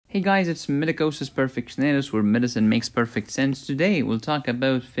Hey guys, it's Medicosis Perfectionalis, where medicine makes perfect sense. Today we'll talk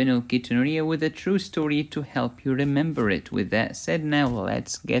about phenylketonuria with a true story to help you remember it. With that said, now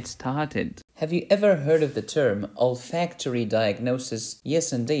let's get started. Have you ever heard of the term olfactory diagnosis?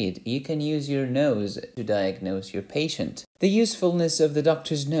 Yes, indeed. You can use your nose to diagnose your patient. The usefulness of the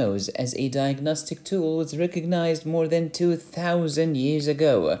doctor's nose as a diagnostic tool was recognized more than 2,000 years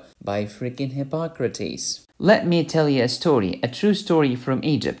ago by freaking Hippocrates. Let me tell you a story, a true story from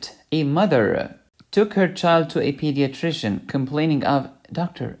Egypt. A mother took her child to a pediatrician complaining of,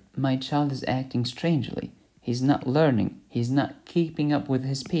 "Doctor, my child is acting strangely. He's not learning, he's not keeping up with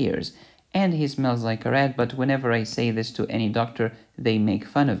his peers, and he smells like a rat, but whenever I say this to any doctor, they make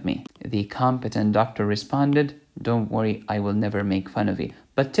fun of me." The competent doctor responded, "Don't worry, I will never make fun of you.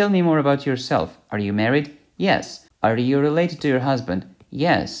 But tell me more about yourself. Are you married?" "Yes." "Are you related to your husband?"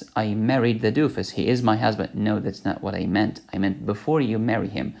 "Yes, I married the doofus. He is my husband." "No, that's not what I meant. I meant before you marry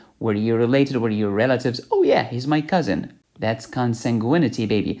him. Were you related? Were you relatives?" "Oh yeah, he's my cousin." That's consanguinity,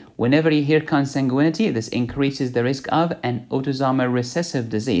 baby. Whenever you hear consanguinity, this increases the risk of an autosomal recessive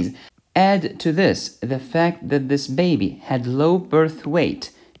disease. Add to this the fact that this baby had low birth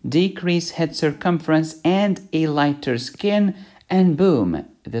weight, decreased head circumference, and a lighter skin, and boom,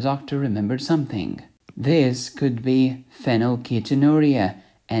 the doctor remembered something. This could be phenylketonuria,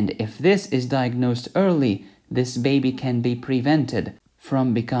 and if this is diagnosed early, this baby can be prevented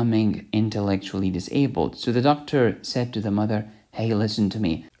from becoming intellectually disabled. So the doctor said to the mother, "Hey, listen to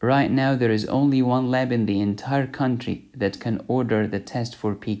me. Right now there is only one lab in the entire country that can order the test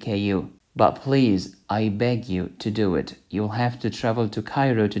for PKU. But please, I beg you to do it. You'll have to travel to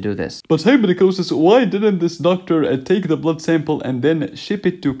Cairo to do this." But hey, Medicosis, why didn't this doctor take the blood sample and then ship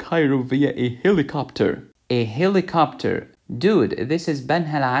it to Cairo via a helicopter? A helicopter? Dude, this is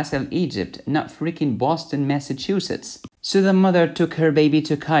Phenylalanine, Egypt, not freaking Boston, Massachusetts. So the mother took her baby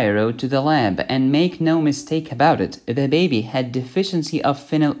to Cairo to the lab, and make no mistake about it, the baby had deficiency of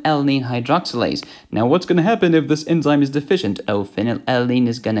phenylalanine hydroxylase. Now what's gonna happen if this enzyme is deficient? Oh, phenylalanine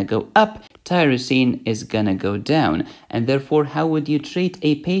is gonna go up, tyrosine is gonna go down. And therefore, how would you treat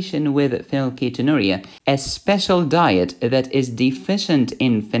a patient with phenylketonuria? A special diet that is deficient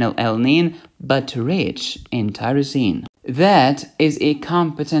in phenylalanine but rich in tyrosine. That is a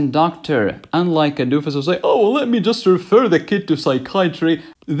competent doctor. Unlike a doofus who say, "Oh, well, let me just refer the kid to psychiatry,"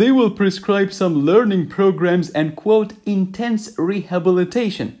 they will prescribe some learning programs and quote, "intense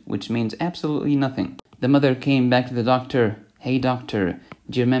rehabilitation," which means absolutely nothing. The mother came back to the doctor. "Hey doctor,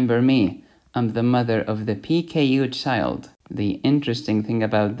 do you remember me? I'm the mother of the PKU child." The interesting thing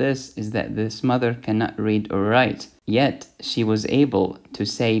about this is that this mother cannot read or write, yet she was able to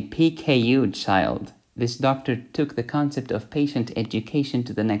say PKU child. This doctor took the concept of patient education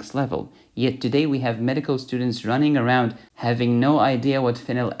to the next level. Yet today we have medical students running around having no idea what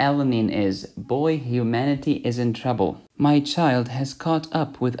phenylalanine is. Boy, humanity is in trouble. My child has caught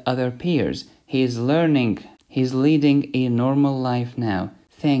up with other peers. He is learning. He's leading a normal life now.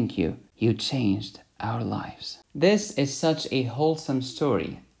 Thank you. You changed our lives. This is such a wholesome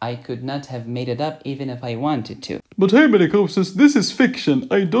story. I could not have made it up even if I wanted to. But hey, Medicosis, this is fiction.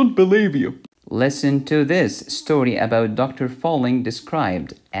 I don't believe you. Listen to this story about Dr. Falling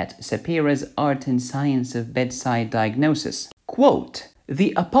described at Sapira's Art and Science of Bedside Diagnosis. Quote,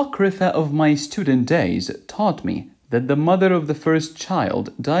 "The apocrypha of my student days taught me that the mother of the first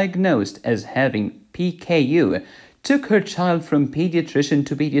child diagnosed as having PKU took her child from pediatrician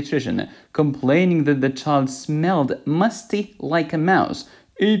to pediatrician, complaining that the child smelled musty like a mouse.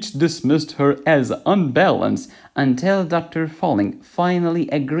 Each dismissed her as unbalanced until Dr. Falling finally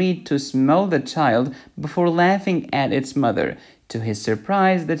agreed to smell the child before laughing at its mother. To his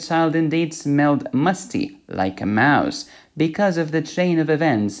surprise, the child indeed smelled musty like a mouse. Because of the chain of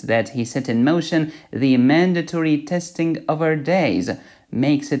events that he set in motion, the mandatory testing of our days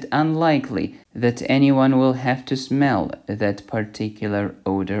makes it unlikely that anyone will have to smell that particular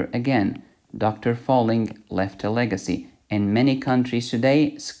odor again." Dr. Falling left a legacy. In many countries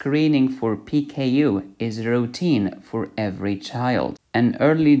today, screening for PKU is routine for every child. An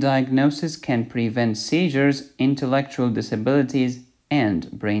early diagnosis can prevent seizures, intellectual disabilities, and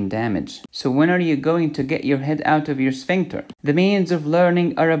brain damage. So when are you going to get your head out of your sphincter? The means of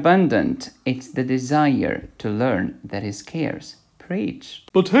learning are abundant. It's the desire to learn that is scarce. Preach.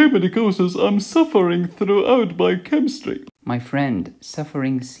 But hey, Medicosis, I'm suffering throughout biochemistry. My friend,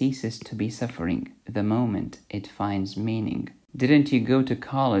 suffering ceases to be suffering the moment it finds meaning. Didn't you go to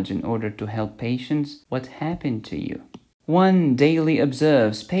college in order to help patients? What happened to you? One daily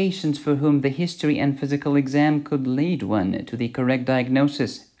observes patients for whom the history and physical exam could lead one to the correct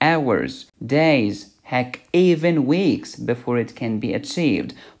diagnosis. Hours, days, heck, even weeks before it can be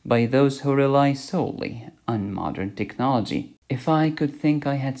achieved by those who rely solely on modern technology. If I could think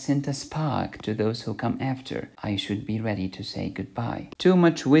I had sent a spark to those who come after, I should be ready to say goodbye. Too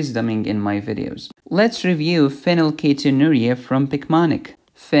much wisdoming in my videos. Let's review phenylketonuria from Picmonic.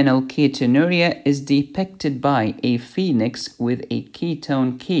 Phenylketonuria is depicted by a phoenix with a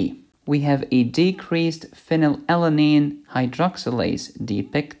ketone key. We have a decreased phenylalanine hydroxylase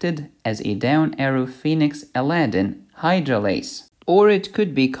depicted as a down arrow phoenix Aladdin hydrolase. Or it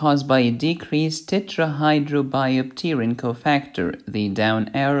could be caused by a decreased tetrahydrobiopterin cofactor, the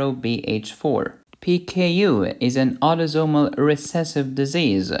down arrow BH4. PKU is an autosomal recessive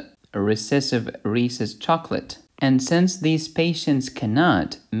disease, a recessive Reese's chocolate. And since these patients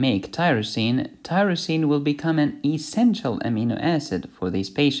cannot make tyrosine, tyrosine will become an essential amino acid for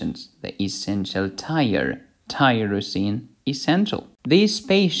these patients, the essential tyrosine essential. These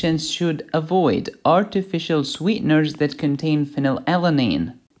patients should avoid artificial sweeteners that contain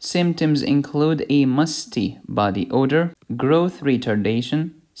phenylalanine. Symptoms include a musty body odor, growth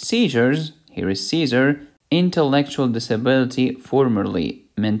retardation, seizures, here is seizure, intellectual disability, formerly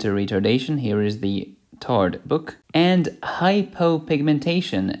mental retardation, here is the Tard book, and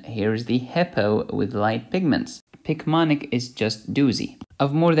hypopigmentation, here is the hypo with light pigments. Picmonic is just doozy.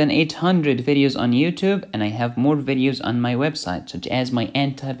 I've more than 800 videos on YouTube, and I have more videos on my website, such as my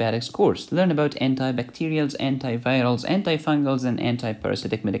antibiotics course. Learn about antibacterials, antivirals, antifungals, and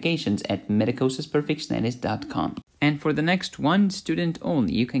antiparasitic medications at medicosisperfectionalis.com. And for the next one student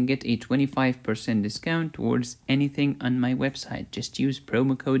only, you can get a 25% discount towards anything on my website. Just use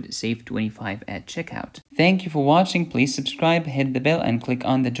promo code SAVE25 at checkout. Thank you for watching. Please subscribe, hit the bell, and click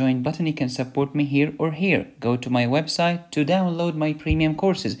on the join button. You can support me here or here. Go to my website to download my premium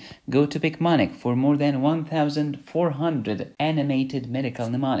courses. Go to Picmonic for more than 1,400 animated medical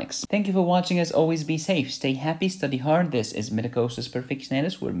mnemonics. Thank you for watching. As always, be safe, stay happy, study hard. This is Medicosis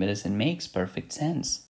Perfectionalis, where medicine makes perfect sense.